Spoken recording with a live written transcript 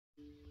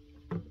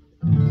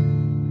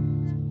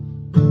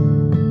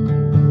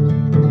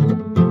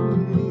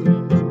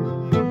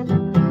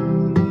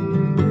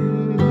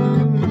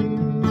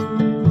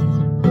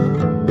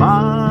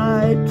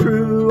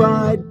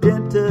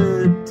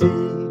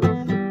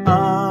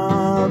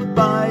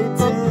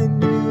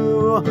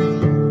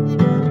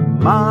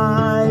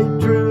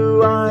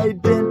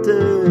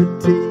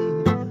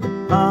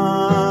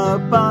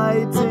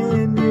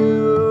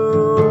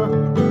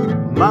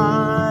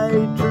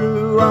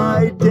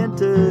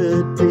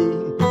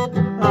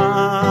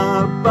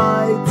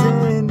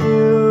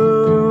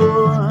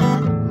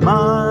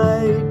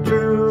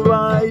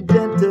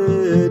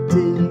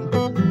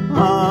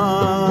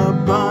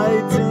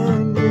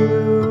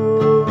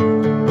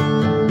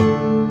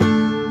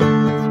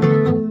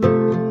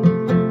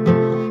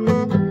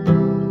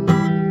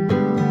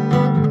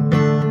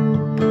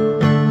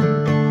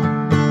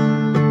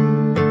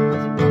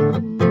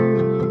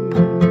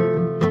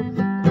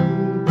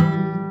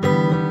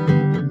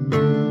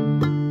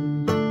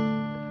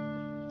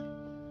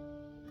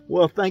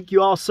Well, thank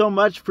you all so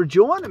much for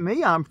joining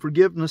me. I'm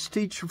forgiveness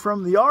teacher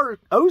from the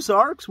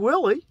Ozarks,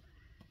 Willie,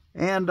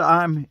 and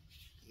I'm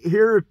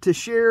here to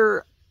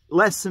share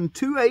lesson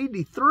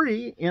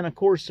 283 in A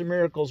Course in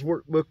Miracles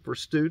workbook for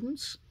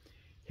students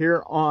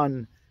here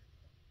on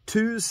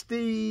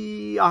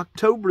Tuesday,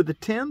 October the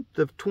 10th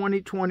of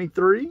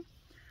 2023.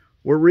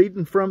 We're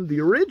reading from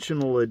the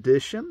original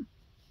edition.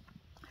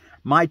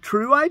 My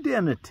true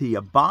identity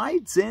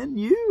abides in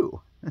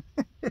you.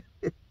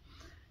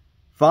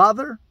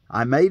 Father,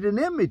 I made an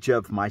image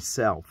of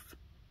myself,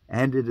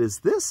 and it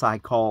is this I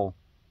call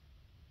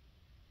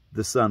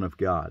the Son of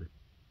God.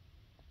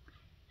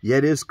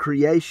 Yet is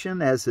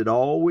creation as it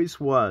always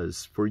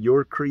was, for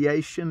your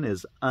creation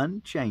is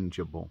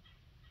unchangeable.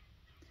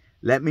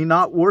 Let me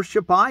not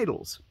worship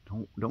idols.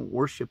 Don't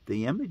worship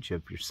the image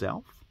of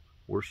yourself.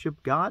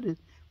 Worship God.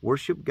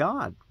 Worship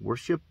God.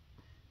 Worship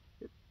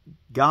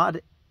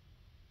God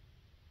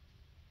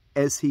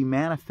as He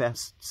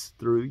manifests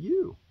through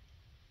you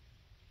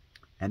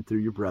and through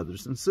your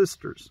brothers and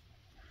sisters.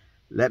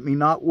 Let me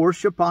not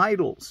worship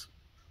idols.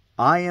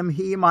 I am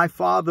He my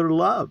Father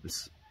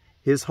loves.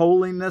 His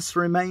holiness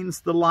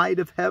remains the light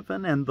of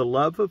heaven and the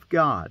love of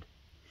God.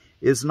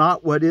 Is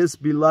not what is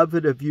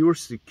beloved of you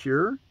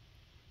secure?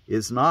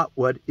 Is not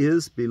what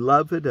is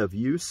beloved of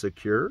you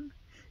secure?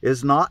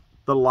 Is not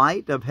the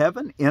light of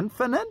heaven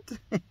infinite?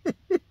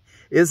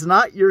 Is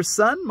not your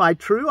Son my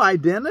true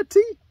identity?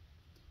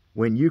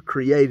 When you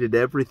created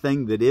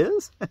everything that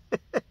is?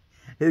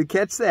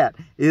 Catch that.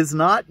 Is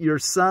not your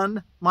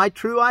Son my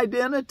true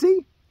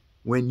identity?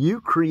 When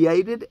you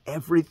created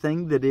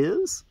everything that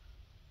is?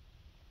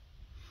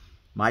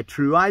 My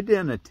true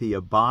identity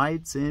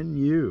abides in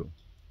you.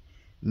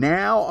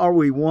 Now are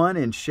we one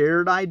in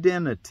shared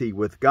identity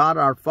with God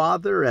our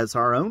Father as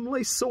our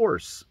only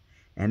source,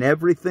 and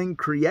everything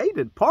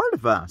created part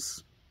of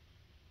us.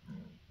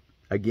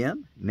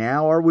 Again,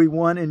 now are we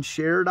one in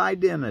shared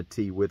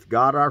identity with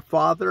God our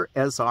Father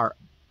as our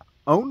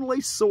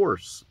only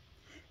source,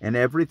 and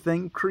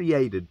everything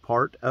created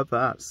part of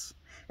us.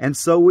 And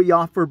so we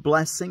offer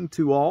blessing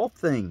to all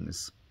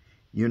things,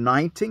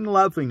 uniting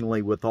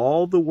lovingly with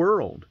all the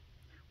world,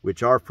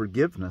 which our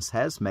forgiveness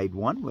has made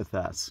one with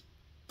us.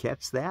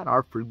 Catch that?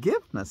 Our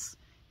forgiveness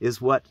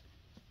is what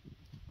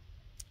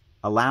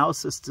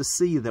allows us to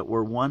see that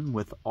we're one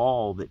with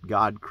all that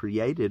God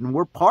created, and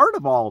we're part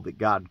of all that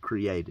God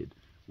created.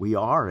 We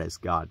are as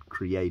God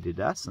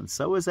created us, and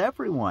so is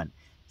everyone.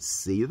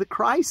 See the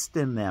Christ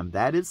in them.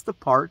 That is the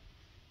part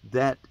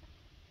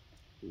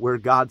where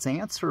God's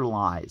answer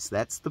lies.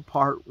 That's the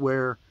part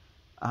where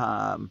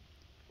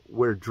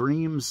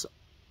dreams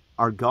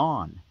are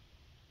gone,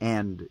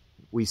 and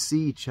we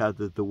see each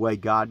other the way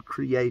God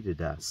created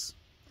us.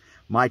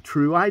 My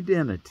true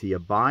identity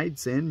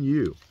abides in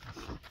you.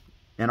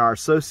 In our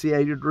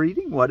associated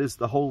reading, what is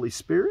the Holy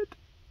Spirit?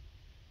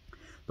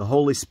 The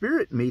Holy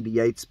Spirit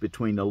mediates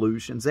between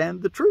illusions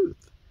and the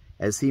truth,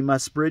 as He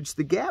must bridge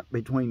the gap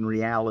between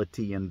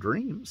reality and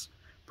dreams.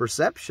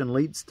 Perception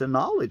leads to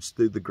knowledge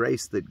through the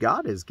grace that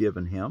God has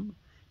given Him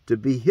to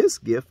be His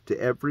gift to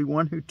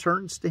everyone who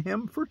turns to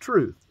Him for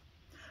truth.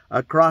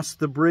 Across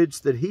the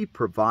bridge that He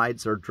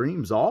provides are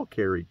dreams all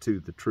carried to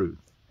the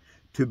truth,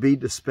 to be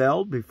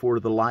dispelled before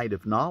the light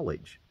of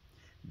knowledge.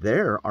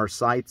 There are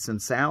sights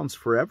and sounds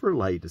forever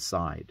laid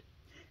aside,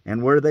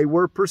 and where they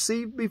were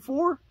perceived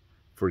before,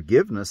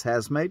 forgiveness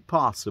has made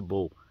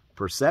possible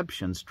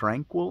perception's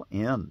tranquil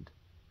end.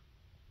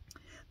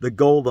 The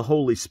goal the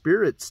Holy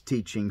Spirit's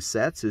teaching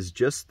sets is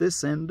just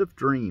this end of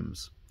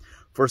dreams.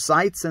 For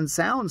sights and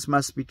sounds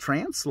must be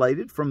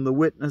translated from the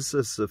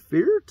witnesses of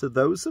fear to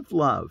those of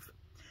love.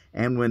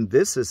 And when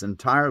this is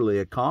entirely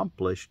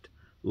accomplished,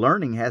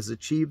 learning has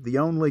achieved the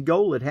only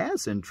goal it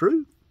has in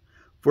truth.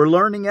 For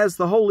learning as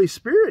the Holy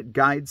Spirit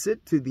guides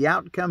it to the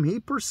outcome He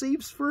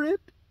perceives for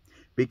it,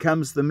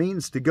 becomes the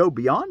means to go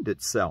beyond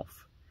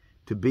itself,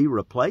 to be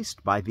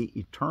replaced by the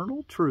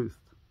eternal truth.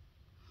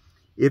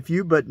 If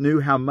you but knew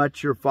how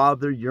much your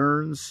Father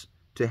yearns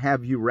to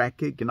have you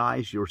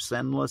recognize your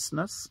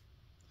sinlessness,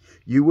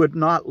 you would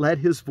not let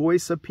His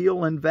voice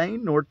appeal in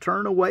vain, nor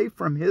turn away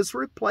from His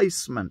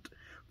replacement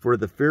for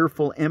the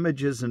fearful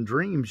images and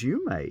dreams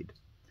you made.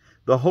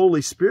 The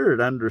Holy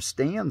Spirit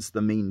understands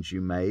the means you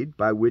made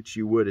by which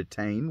you would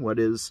attain what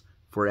is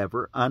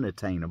forever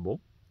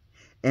unattainable.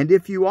 And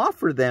if you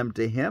offer them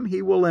to Him,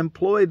 He will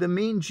employ the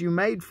means you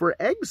made for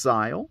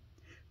exile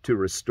to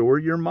restore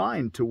your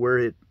mind to where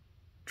it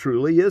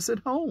truly is at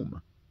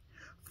home.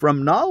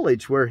 From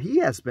knowledge where He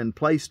has been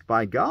placed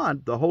by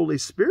God, the Holy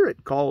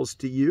Spirit calls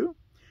to you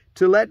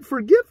to let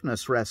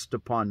forgiveness rest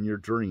upon your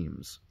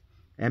dreams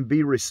and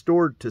be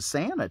restored to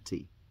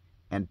sanity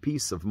and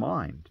peace of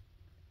mind.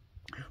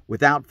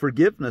 Without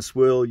forgiveness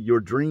will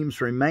your dreams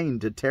remain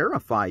to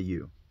terrify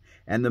you,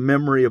 and the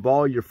memory of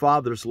all your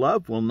Father's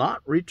love will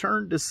not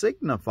return to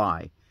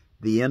signify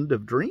the end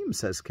of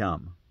dreams has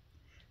come.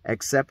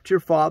 Accept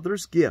your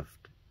Father's gift.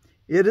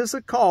 It is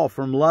a call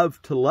from love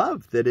to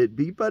love that it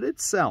be but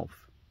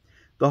itself.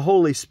 The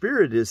Holy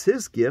Spirit is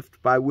His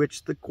gift by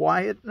which the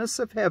quietness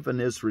of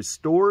heaven is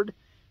restored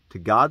to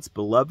God's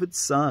beloved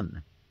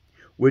Son?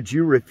 Would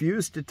you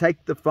refuse to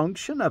take the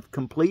function of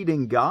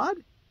completing God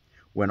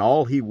when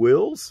all He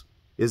wills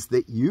is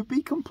that you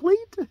be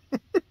complete?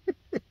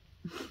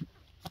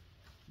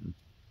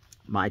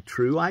 My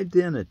true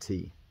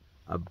identity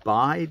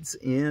abides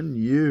in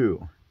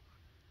you.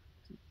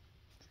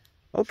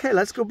 Okay,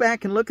 let's go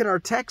back and look at our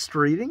text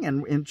reading.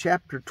 And in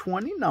chapter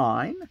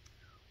 29,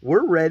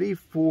 we're ready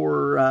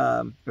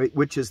for,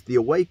 which is the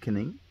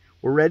awakening.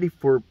 We're ready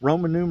for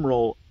Roman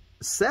numeral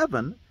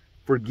 7,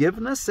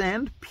 forgiveness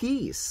and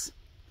peace.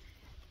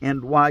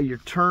 And while you're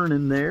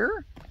turning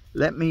there,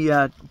 let me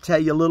tell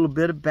you a little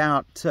bit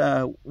about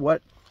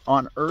what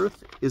on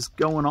earth is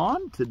going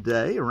on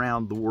today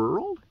around the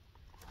world.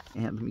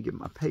 And let me get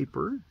my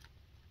paper.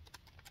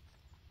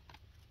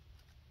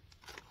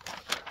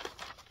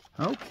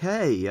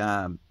 Okay,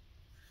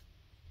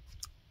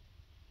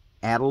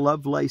 Ada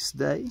Lovelace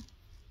Day,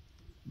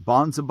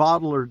 Bonza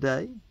Bottler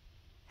Day,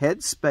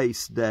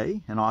 Headspace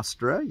Day in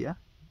Australia,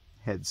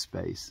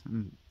 Headspace,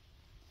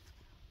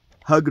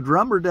 Hug a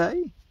Drummer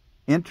Day,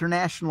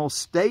 International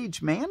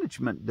Stage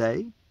Management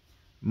Day,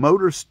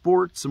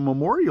 Motorsports and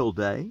Memorial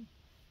Day,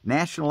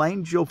 National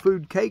Angel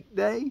Food Cake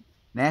Day,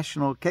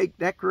 National Cake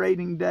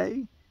Decorating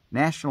Day,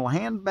 National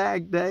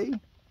Handbag Day,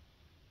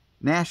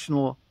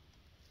 National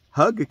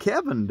Hug a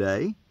Kevin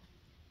Day,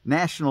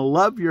 National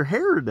Love Your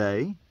Hair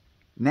Day,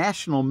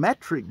 National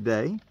Metric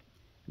Day,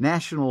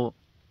 National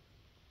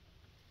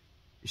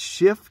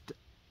Shift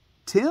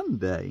 10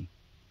 Day,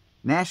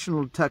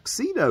 National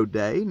Tuxedo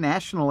Day,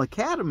 National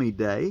Academy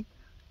Day,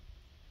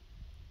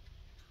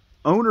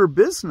 Owner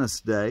Business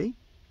Day,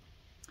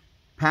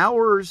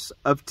 Powers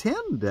of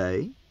 10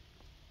 Day,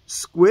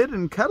 Squid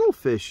and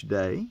Cuttlefish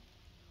Day,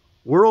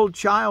 World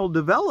Child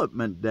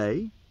Development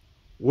Day,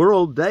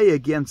 World Day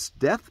Against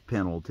Death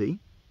Penalty,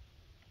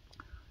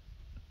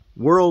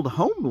 World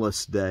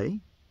Homeless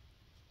Day,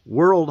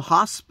 World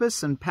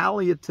Hospice and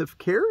Palliative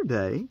Care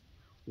Day,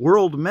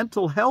 World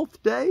Mental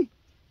Health Day,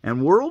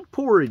 and World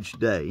Porridge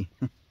Day.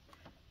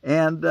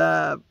 And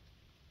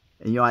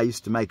you know, I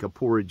used to make a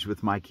porridge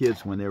with my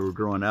kids when they were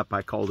growing up.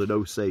 I called it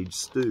Osage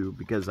stew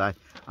because I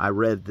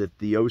read that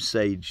the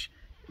Osage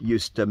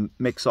used to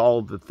mix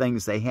all the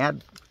things they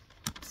had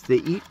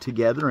to eat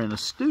together in a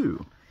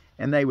stew.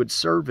 And they would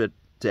serve it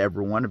to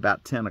everyone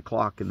about 10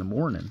 o'clock in the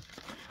morning,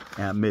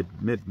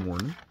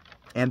 mid-morning.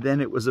 And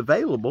then it was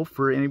available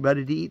for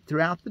anybody to eat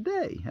throughout the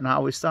day. And I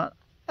always thought,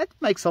 that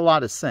makes a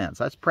lot of sense.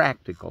 That's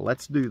practical.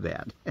 Let's do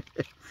that.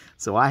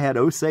 So I had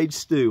Osage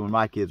stew when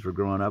my kids were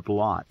growing up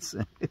lots.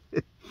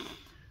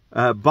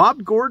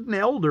 Bob Gordon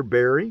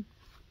Elderberry.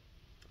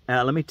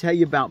 Let me tell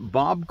you about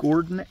Bob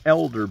Gordon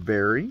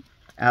Elderberry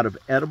out of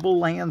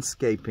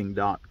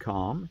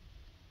ediblelandscaping.com.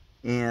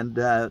 And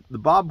the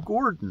Bob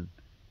Gordon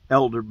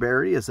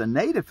elderberry is a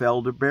native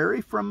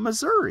elderberry from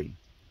Missouri.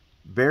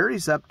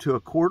 Berries up to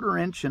 1/4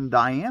 inch in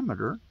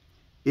diameter.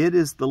 It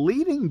is the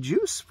leading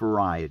juice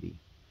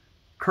variety.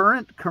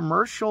 Current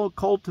commercial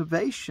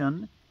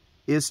cultivation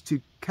is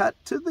to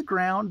cut to the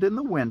ground in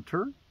the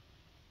winter,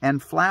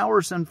 and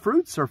flowers and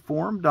fruits are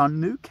formed on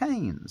new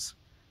canes,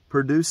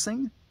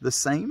 producing the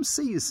same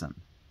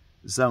season,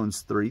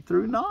 zones 3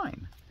 through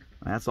 9.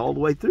 That's all the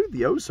way through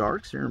the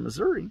Ozarks here in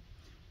Missouri.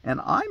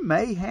 And I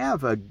may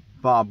have a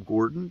Bob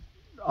Gordon.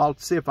 I'll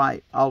see if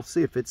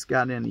it's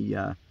got any.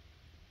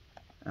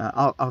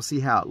 I'll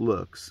see how it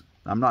looks.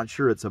 I'm not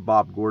sure it's a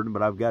Bob Gordon,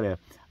 but I've got a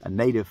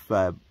native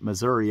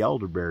Missouri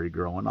elderberry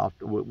growing.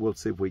 We'll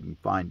see if we can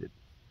find it.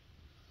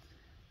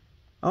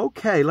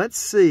 Okay, let's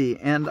see.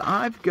 And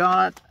I've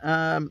got.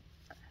 I'm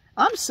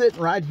sitting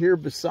right here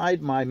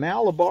beside my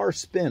Malabar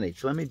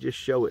spinach. Let me just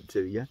show it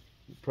to you.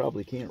 You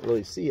probably can't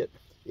really see it.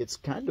 It's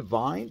kind of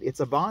vined. It's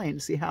a vine.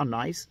 See how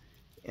nice?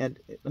 And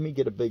let me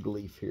get a big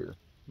leaf here.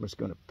 I'm just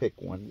going to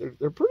pick one.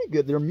 They're pretty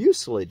good. They're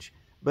mucilage,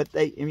 but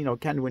they, you know,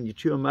 kind of when you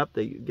chew them up,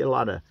 they get a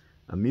lot of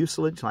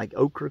mucilage, like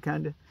okra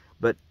kind of.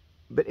 But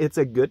it's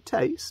a good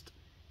taste.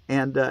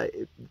 And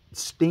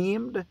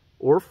steamed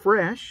or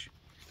fresh,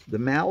 the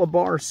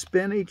Malabar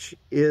spinach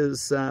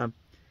is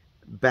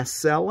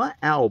Bacilla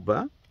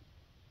alba,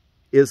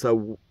 is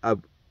an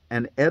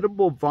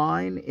edible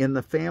vine in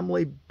the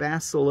family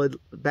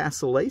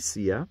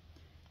Bacillacea.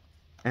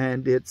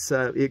 And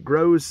it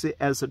grows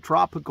as a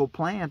tropical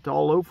plant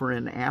all over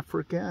in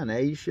Africa and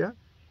Asia,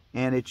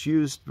 and it's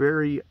used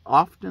very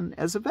often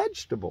as a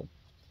vegetable.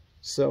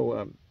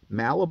 So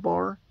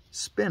Malabar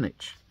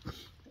spinach.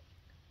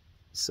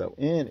 So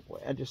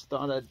anyway, I just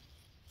thought I'm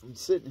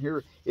sitting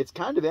here. It's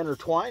kind of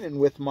intertwining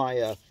with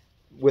my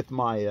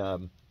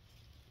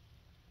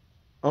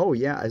oh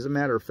yeah, as a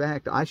matter of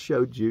fact, I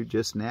showed you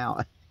just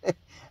now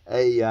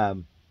here,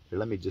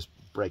 let me just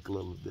break a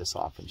little of this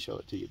off and show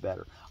it to you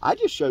better. I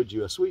just showed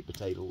you a sweet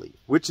potato leaf,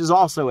 which is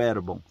also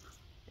edible.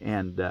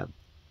 And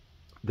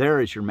there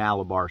is your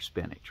Malabar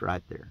spinach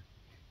right there.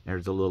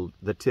 There's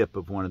the tip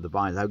of one of the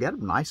vines. I've got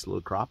a nice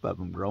little crop of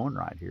them growing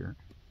right here.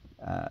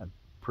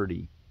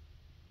 Pretty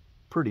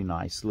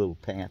nice little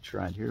patch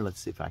right here. Let's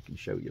see if I can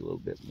show you a little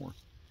bit more.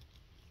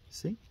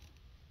 See?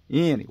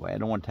 Anyway, I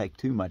don't want to take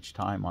too much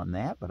time on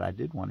that, but I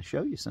did want to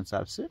show you since I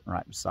was sitting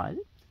right beside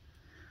it.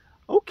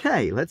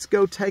 Okay, let's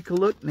go take a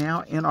look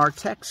now in our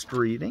text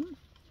reading.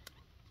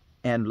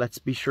 And let's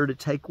be sure to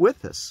take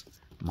with us,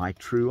 my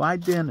true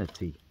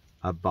identity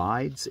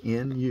abides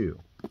in you.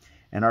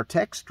 And our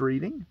text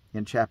reading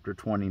in chapter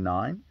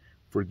 29,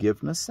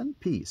 forgiveness and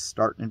peace,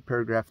 starting in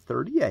paragraph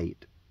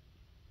 38.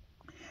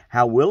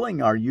 How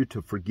willing are you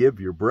to forgive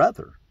your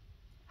brother?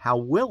 How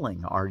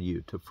willing are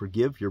you to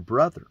forgive your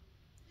brother?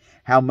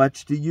 How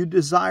much do you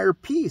desire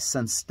peace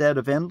instead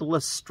of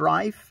endless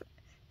strife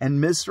and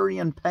misery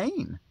and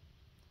pain?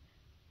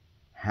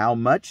 How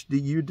much do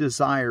you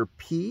desire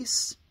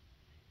peace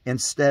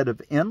instead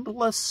of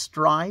endless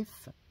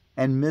strife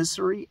and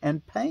misery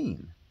and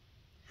pain?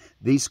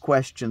 These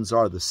questions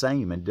are the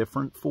same in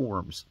different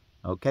forms.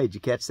 Okay, did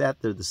you catch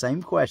that? They're the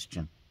same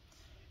question.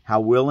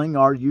 How willing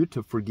are you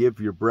to forgive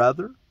your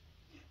brother?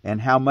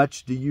 And how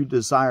much do you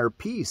desire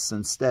peace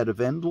instead of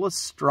endless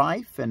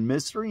strife and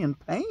misery and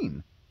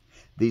pain?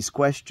 These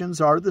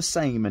questions are the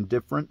same in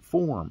different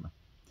form.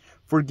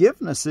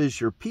 Forgiveness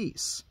is your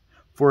peace,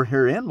 for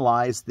herein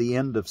lies the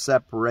end of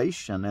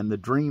separation and the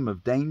dream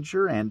of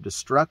danger and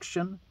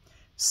destruction,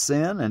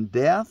 sin and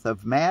death,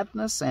 of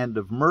madness and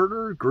of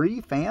murder,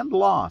 grief and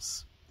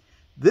loss.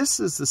 This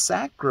is the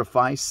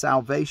sacrifice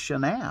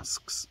salvation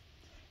asks,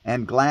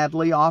 and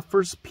gladly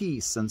offers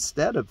peace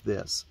instead of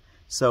this.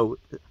 So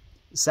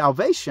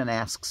salvation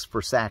asks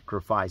for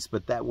sacrifice,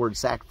 but that word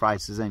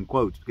sacrifice is in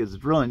quotes because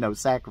it's really no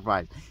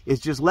sacrifice.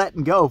 It's just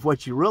letting go of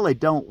what you really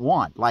don't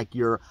want, like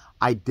your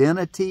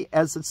identity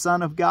as a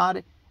son of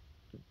God,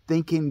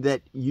 thinking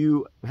that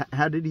you,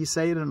 how did he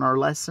say it in our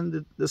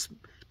lesson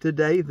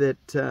today,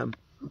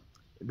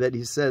 that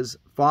he says,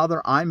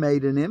 Father, I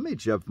made an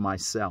image of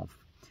myself,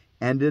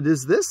 and it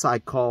is this I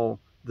call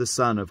the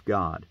Son of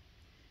God.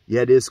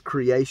 Yet is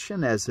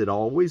creation as it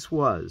always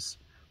was,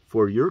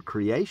 for your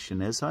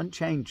creation is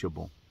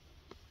unchangeable.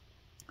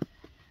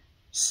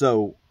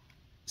 So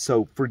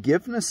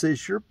forgiveness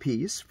is your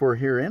peace, for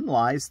herein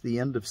lies the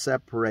end of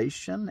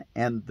separation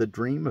and the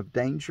dream of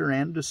danger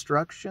and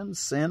destruction,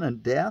 sin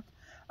and death,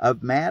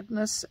 of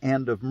madness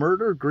and of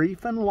murder,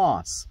 grief and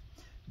loss.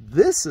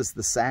 This is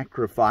the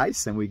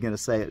sacrifice, and we're going to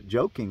say it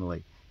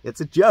jokingly.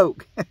 It's a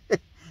joke.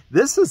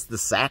 This is the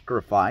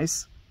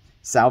sacrifice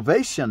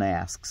salvation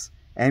asks,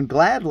 and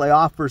gladly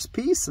offers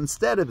peace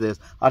instead of this.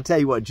 I'll tell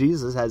you what,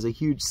 Jesus has a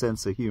huge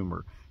sense of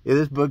humor.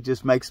 This book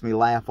just makes me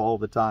laugh all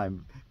the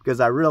time because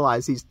I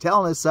realize he's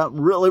telling us something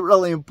really,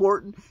 really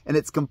important, and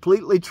it's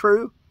completely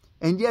true,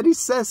 and yet he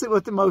says it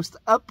with the most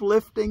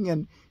uplifting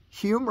and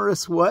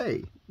humorous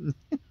way.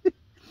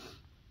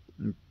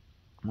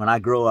 When I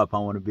grow up, I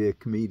want to be a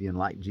comedian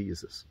like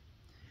Jesus.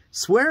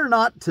 Swear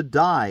not to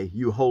die,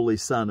 you holy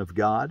Son of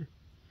God.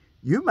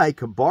 You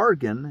make a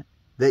bargain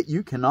that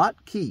you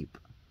cannot keep.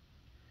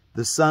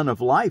 The Son of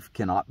Life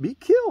cannot be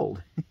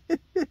killed.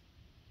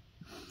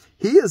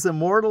 He is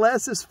immortal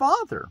as his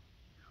Father.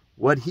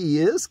 What he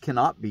is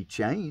cannot be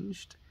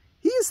changed.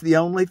 He is the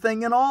only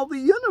thing in all the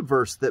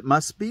universe that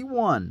must be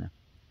one.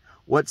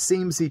 What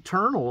seems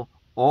eternal,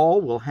 all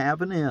will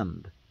have an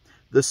end.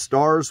 The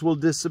stars will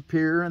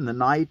disappear, and the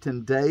night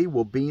and day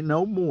will be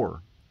no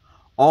more.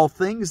 All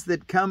things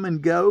that come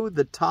and go,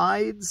 the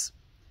tides,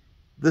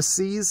 the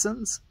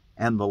seasons,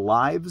 and the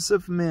lives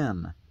of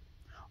men,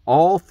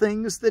 all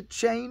things that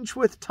change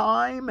with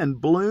time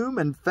and bloom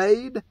and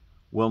fade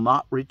will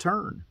not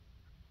return.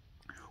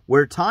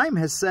 Where time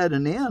has set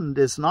an end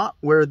is not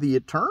where the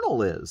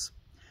eternal is.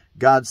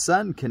 God's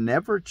Son can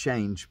never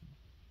change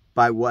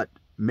by what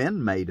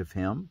men made of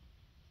him.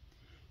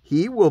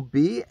 He will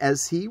be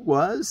as he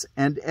was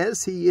and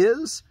as he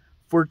is,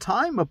 for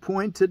time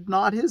appointed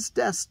not his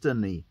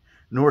destiny,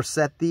 nor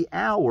set the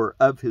hour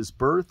of his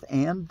birth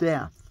and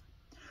death.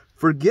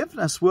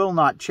 Forgiveness will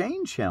not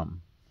change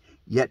him,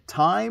 yet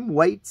time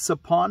waits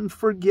upon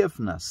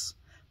forgiveness,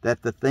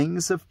 that the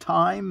things of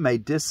time may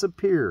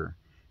disappear,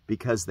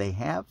 because they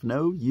have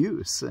no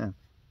use.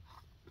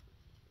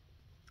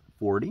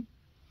 40.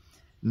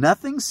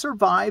 Nothing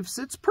survives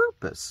its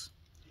purpose.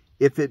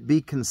 If it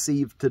be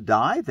conceived to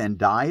die, then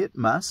die it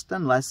must,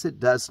 unless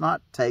it does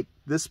not take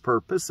this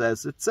purpose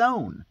as its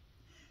own.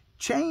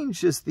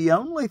 Change is the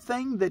only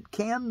thing that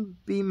can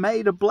be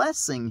made a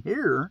blessing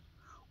here,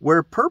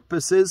 where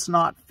purpose is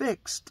not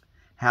fixed,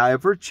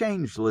 however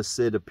changeless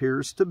it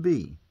appears to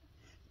be.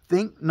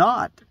 Think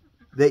not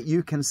that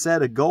you can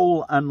set a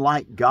goal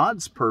unlike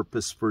God's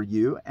purpose for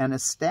you and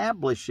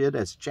establish it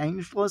as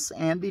changeless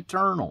and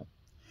eternal.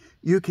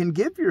 You can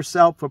give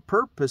yourself a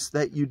purpose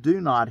that you do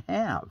not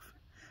have,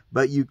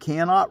 but you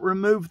cannot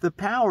remove the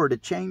power to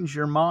change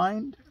your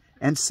mind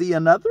and see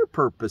another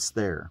purpose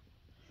there.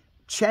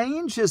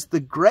 Change is the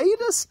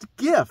greatest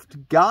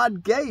gift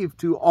God gave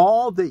to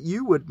all that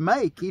you would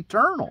make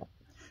eternal,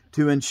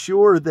 to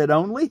ensure that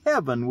only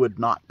heaven would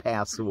not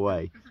pass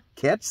away.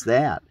 Catch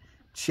that.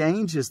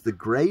 Change is the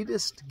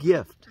greatest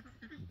gift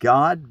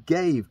God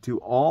gave to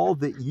all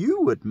that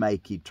you would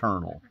make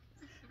eternal,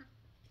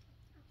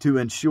 to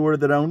ensure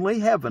that only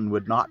heaven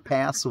would not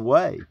pass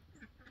away.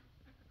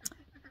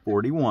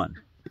 41.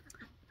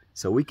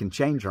 So we can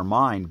change our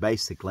mind,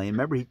 basically. And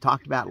remember, he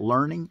talked about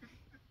learning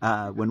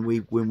when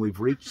we've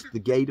reached the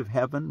gate of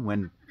heaven,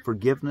 when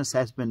forgiveness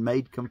has been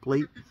made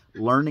complete.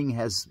 Learning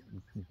has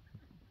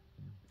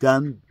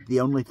done the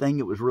only thing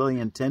it was really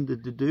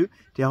intended to do,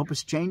 to help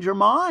us change our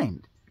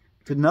mind,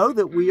 to know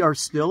that we are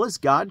still as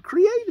God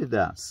created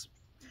us.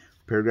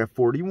 Paragraph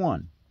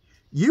 41.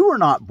 You were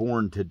not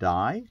born to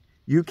die.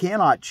 You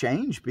cannot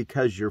change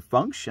because your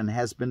function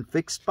has been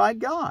fixed by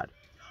God.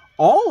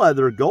 All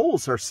other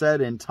goals are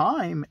set in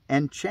time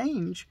and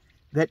change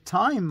that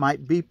time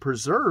might be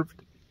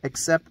preserved,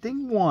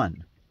 excepting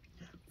one.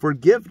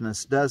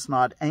 Forgiveness does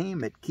not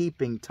aim at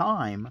keeping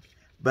time,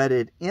 but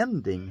at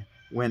ending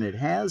when it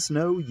has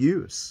no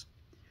use.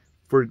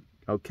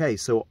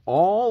 So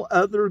all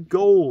other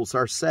goals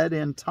are set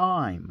in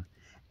time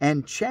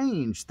and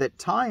change that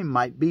time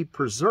might be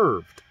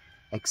preserved,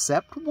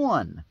 except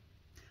one.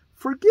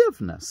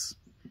 Forgiveness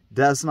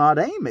does not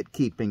aim at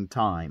keeping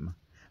time,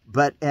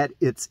 but at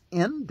its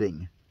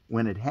ending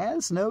when it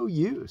has no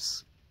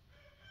use.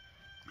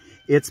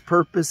 Its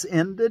purpose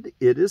ended,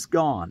 it is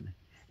gone,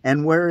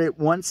 and where it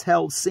once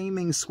held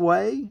seeming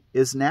sway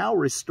is now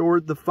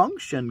restored the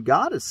function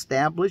God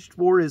established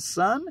for His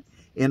Son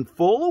in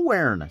full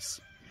awareness.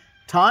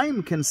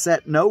 Time can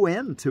set no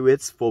end to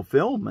its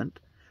fulfillment,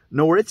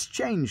 nor its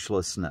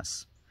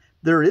changelessness.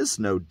 There is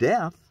no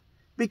death,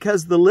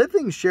 because the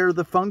living share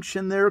the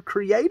function their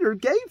Creator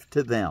gave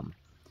to them.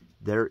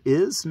 There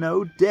is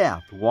no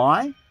death.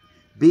 Why?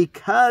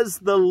 Because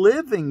the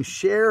living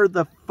share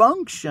the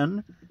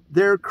function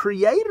their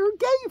Creator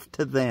gave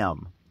to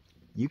them.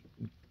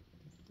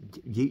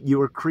 You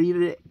were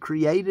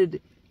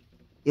created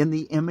in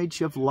the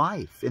image of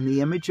life, in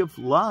the image of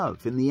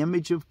love, in the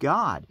image of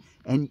God.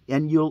 And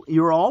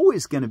you're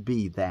always going to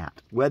be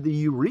that, whether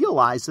you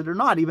realize it or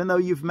not, even though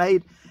you've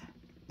made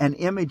an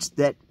image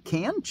that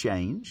can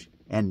change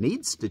and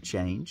needs to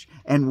change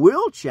and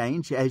will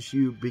change as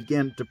you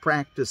begin to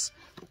practice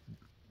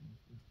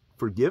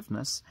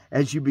forgiveness,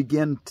 as you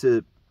begin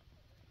to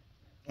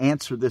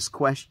answer this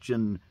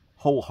question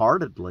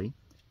wholeheartedly.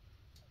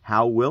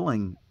 How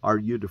willing are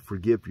you to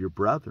forgive your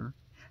brother?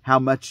 How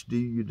much do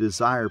you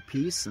desire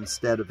peace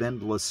instead of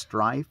endless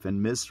strife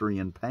and misery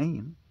and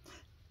pain?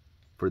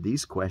 For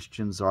these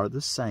questions are the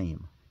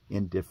same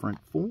in different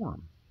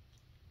form.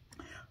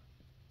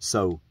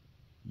 So,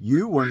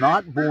 you were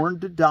not born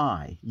to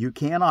die. You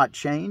cannot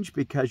change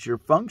because your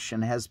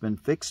function has been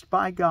fixed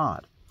by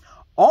God.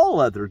 All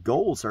other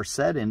goals are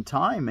set in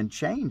time and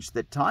change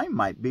that time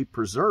might be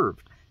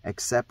preserved,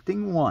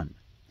 excepting one.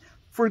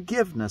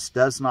 Forgiveness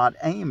does not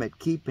aim at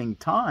keeping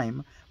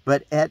time,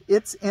 but at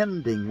its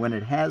ending when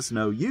it has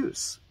no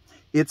use.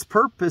 Its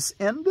purpose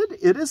ended,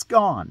 it is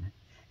gone,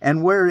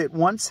 and where it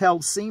once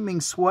held seeming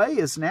sway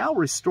is now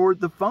restored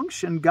the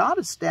function God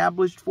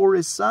established for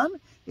His Son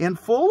in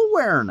full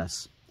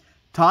awareness.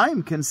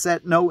 Time can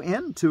set no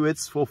end to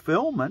its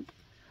fulfillment,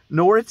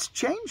 nor its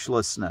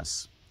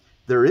changelessness.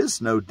 There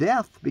is no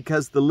death,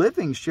 because the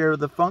living share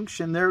the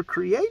function their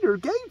Creator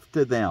gave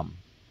to them.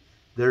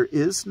 There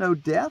is no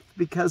death,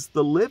 because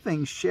the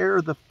living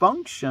share the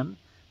function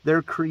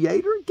their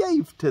Creator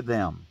gave to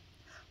them.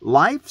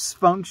 Life's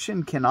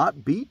function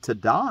cannot be to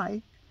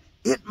die.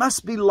 It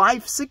must be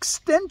life's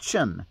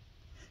extension,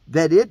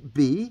 that it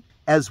be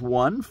as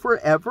one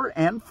forever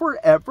and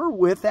forever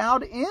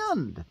without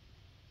end.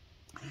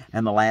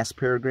 And the last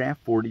paragraph,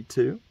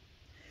 42.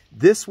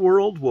 This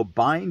world will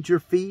bind your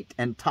feet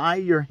and tie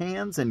your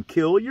hands and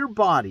kill your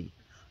body,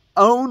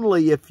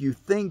 only if you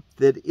think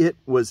that it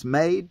was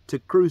made to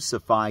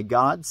crucify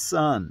God's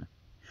Son.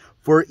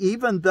 For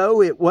even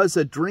though it was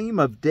a dream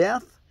of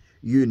death,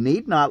 you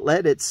need not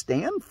let it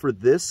stand for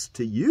this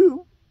to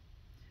you.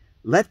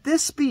 Let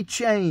this be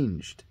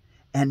changed,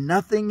 and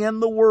nothing in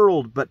the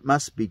world but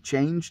must be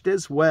changed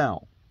as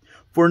well.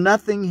 For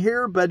nothing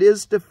here but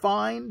is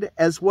defined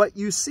as what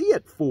you see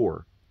it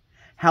for.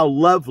 How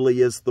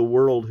lovely is the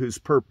world whose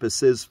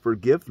purpose is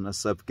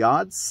forgiveness of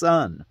God's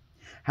Son.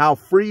 How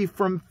free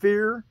from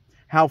fear,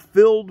 how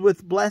filled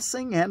with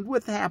blessing and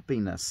with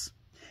happiness.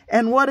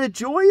 And what a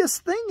joyous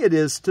thing it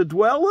is to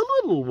dwell a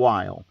little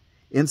while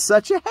in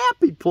such a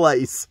happy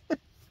place.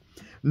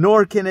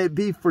 Nor can it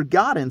be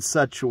forgot in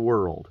such a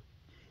world.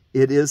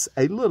 It is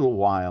a little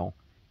while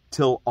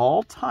till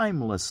all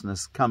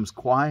timelessness comes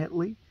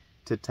quietly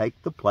to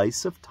take the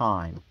place of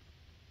time.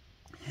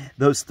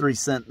 Those three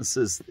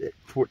sentences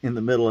in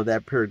the middle of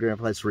that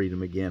paragraph, let's read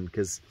them again,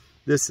 because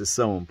this is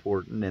so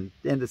important and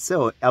it's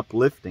so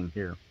uplifting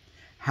here.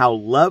 How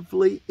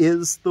lovely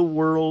is the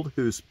world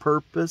whose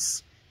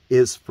purpose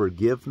is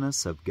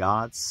forgiveness of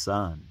God's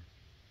Son.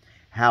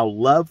 How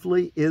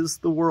lovely is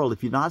the world.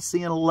 If you're not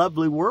seeing a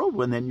lovely world,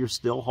 well, then you're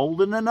still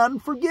holding an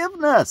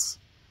unforgiveness.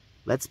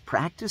 Let's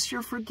practice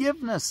your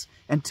forgiveness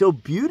until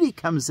beauty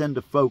comes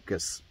into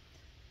focus.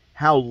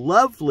 How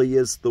lovely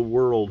is the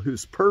world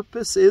whose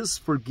purpose is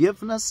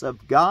forgiveness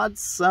of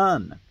God's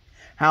Son.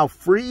 How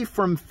free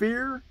from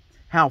fear,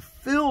 how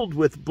filled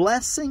with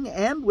blessing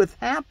and with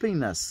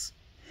happiness.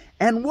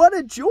 And what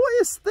a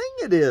joyous thing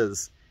it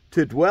is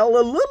to dwell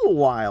a little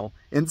while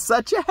in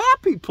such a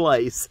happy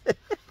place.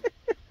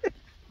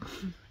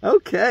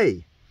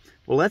 Okay,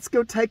 well, let's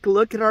go take a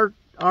look at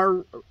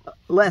our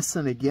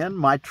lesson again.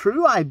 My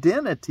true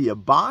identity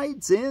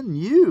abides in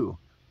you.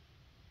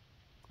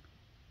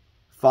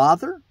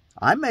 Father,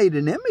 I made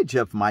an image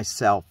of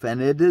myself,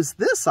 and it is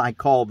this I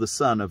call the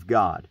Son of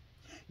God.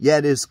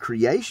 Yet is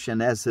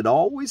creation as it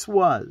always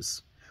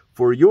was,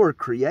 for your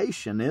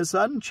creation is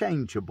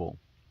unchangeable.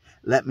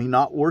 Let me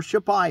not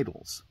worship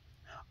idols.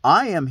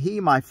 I am he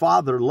my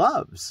Father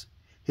loves.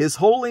 His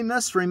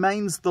holiness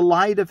remains the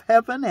light of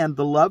heaven and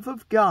the love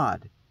of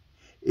God.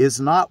 Is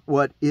not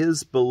what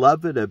is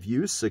beloved of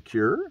you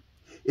secure?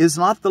 Is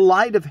not the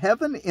light of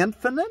heaven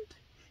infinite?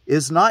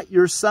 Is not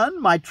your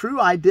Son my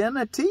true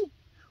identity?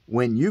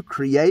 When you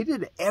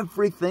created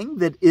everything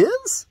that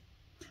is,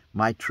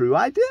 my true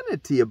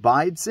identity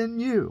abides in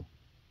you.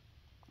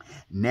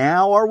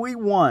 Now are we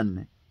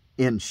one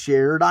in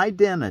shared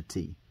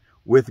identity,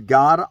 with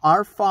God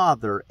our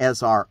Father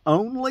as our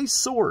only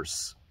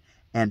source,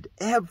 and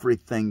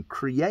everything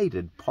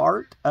created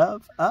part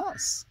of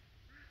us.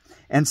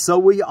 And so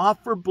we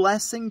offer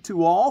blessing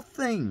to all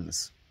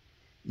things,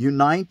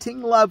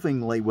 uniting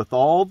lovingly with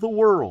all the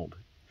world,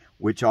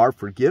 which our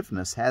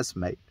forgiveness has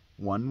made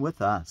one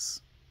with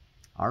us.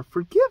 Our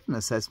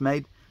forgiveness has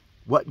made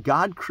what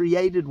God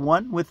created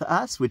one with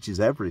us, which is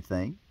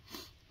everything.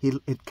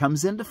 It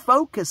comes into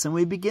focus, and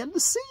we begin to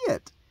see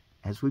it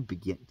as we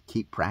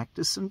keep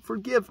practicing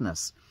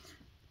forgiveness.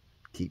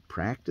 Keep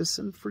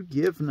practicing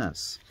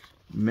forgiveness.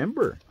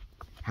 Remember,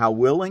 how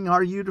willing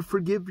are you to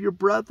forgive your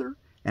brother?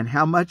 And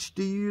how much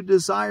do you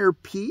desire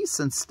peace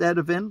instead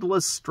of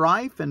endless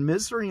strife and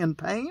misery and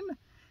pain?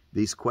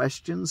 These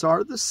questions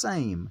are the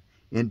same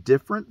in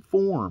different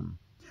form.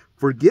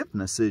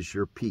 Forgiveness is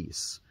your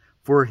peace,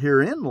 for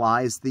herein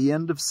lies the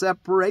end of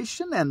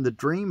separation and the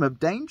dream of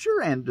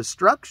danger and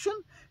destruction,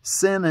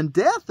 sin and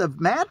death, of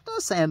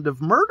madness and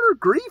of murder,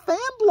 grief and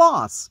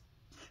loss.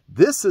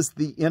 This is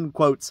the, in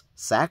quotes,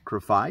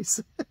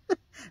 sacrifice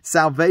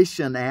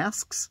salvation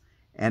asks,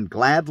 and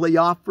gladly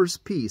offers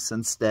peace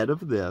instead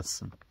of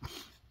this.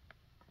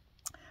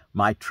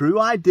 My true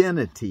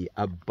identity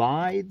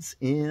abides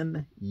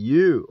in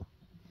you.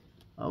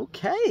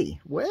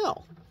 Okay,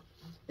 well,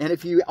 and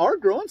if you are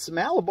growing some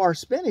Malabar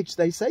spinach,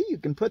 they say you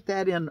can put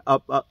that in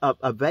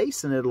a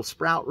vase and it'll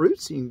sprout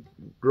roots. You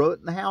can grow it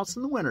in the house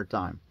in the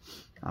wintertime.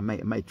 I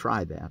may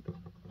try that.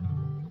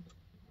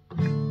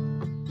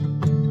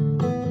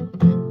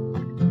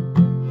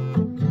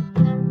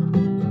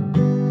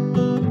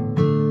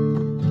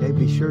 Okay,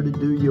 be sure to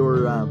do your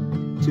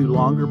 2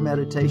 longer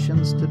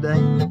meditations today.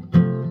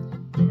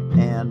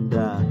 And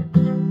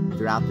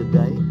throughout the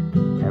day,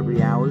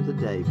 every hour of the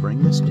day,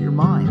 bring this to your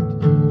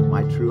mind.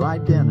 My true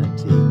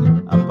identity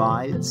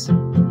abides in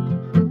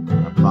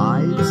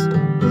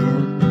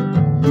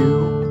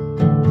you.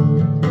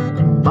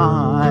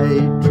 My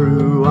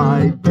true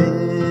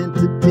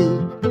identity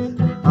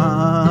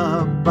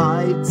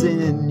abides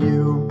in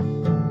you.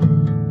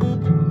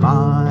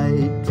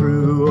 My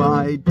true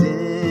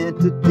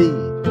identity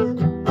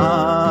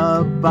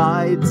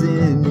abides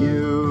in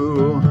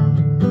you.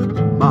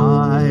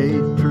 My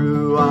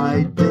true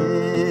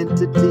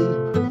identity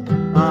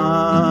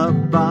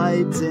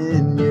abides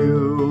in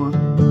you.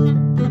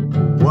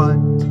 What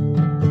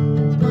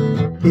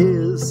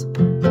is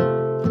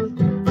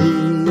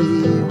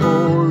the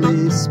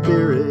Holy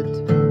Spirit?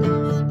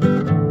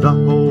 The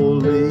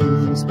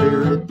Holy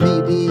Spirit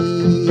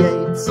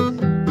mediates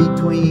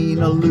between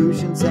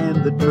illusions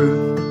and the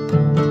truth.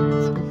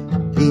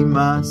 He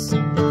must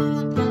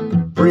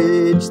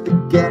bridge the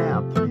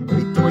gap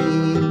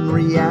between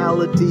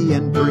reality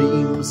and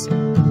dreams.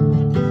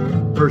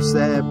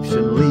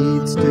 Perception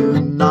leads to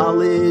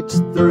knowledge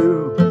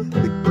through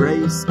the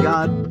grace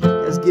God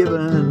has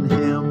given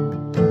him.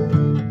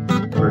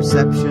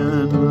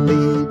 Perception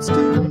leads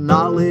to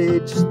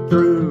knowledge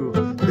through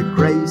the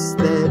grace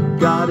that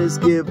God has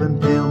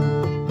given him.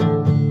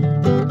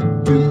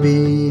 To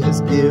be his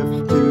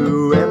gift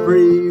to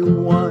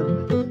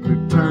everyone who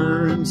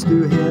turns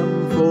to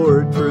him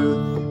for truth.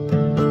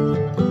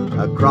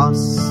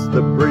 Across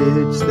the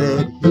bridge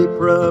that he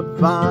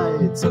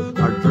provides,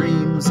 our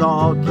dreams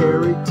all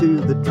carry to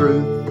the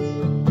truth.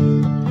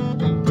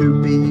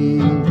 To be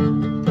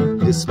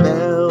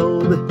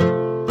dispelled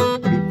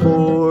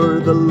before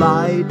the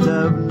light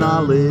of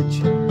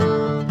knowledge,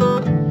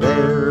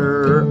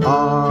 there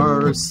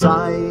are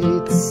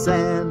sights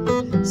and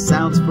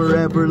sounds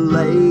forever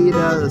laid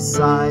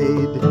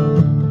aside.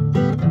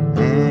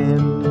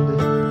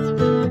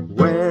 And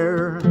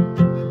where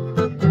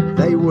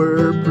they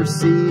were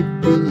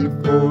perceived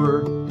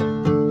before,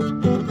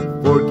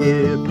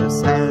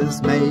 forgiveness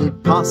has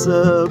made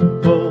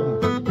possible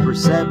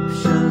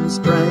perception's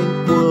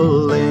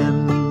tranquil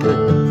end.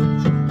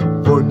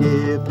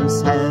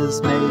 Forgiveness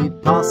has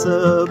made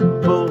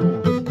possible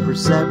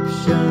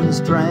perception's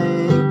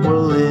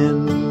tranquil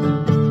end.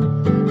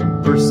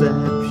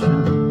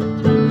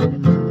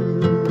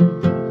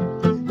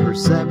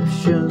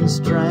 Perception's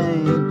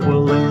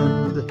tranquil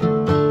end.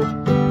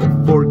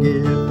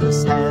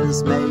 Forgiveness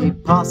has made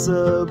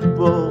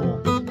possible,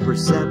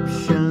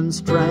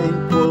 perception's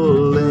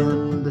tranquil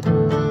end.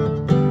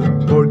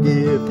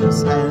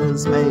 Forgiveness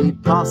has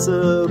made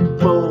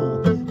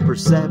possible,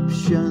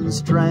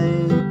 perception's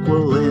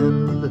tranquil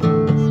end.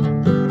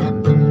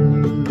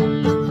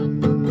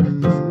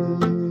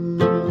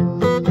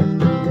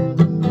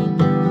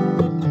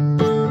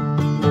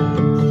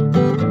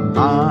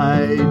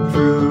 My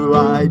true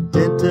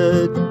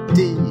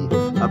identity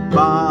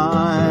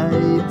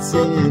abides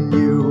in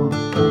you.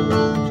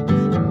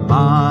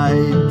 My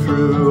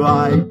true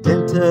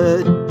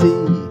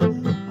identity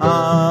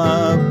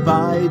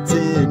abides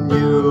in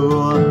you.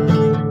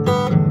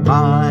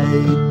 My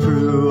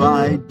true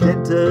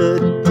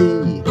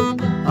identity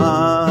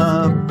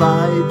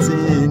abides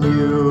in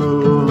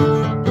you.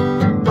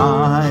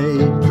 My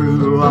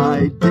true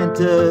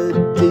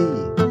identity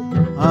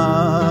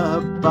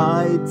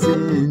abides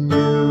in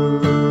you.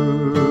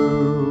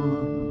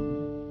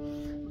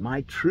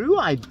 My true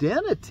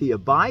identity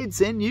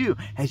abides in you.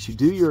 As you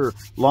do your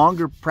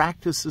longer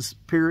practices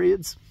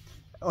periods,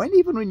 and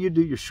even when you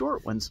do your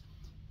short ones,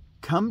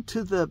 come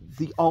to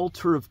the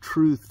altar of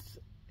truth,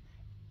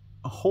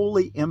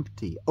 wholly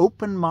empty,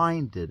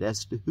 open-minded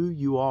as to who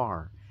you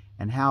are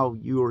and how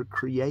you are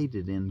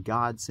created in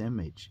God's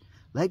image.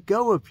 Let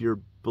go of your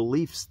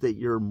beliefs that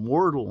you're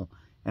mortal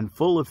and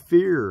full of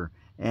fear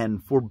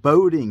and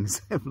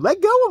forebodings.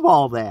 Let go of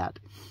all that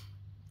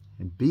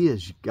and be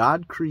as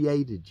God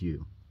created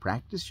you.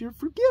 Practice your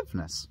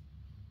forgiveness.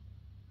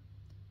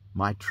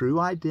 My true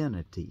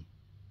identity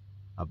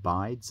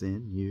abides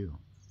in you.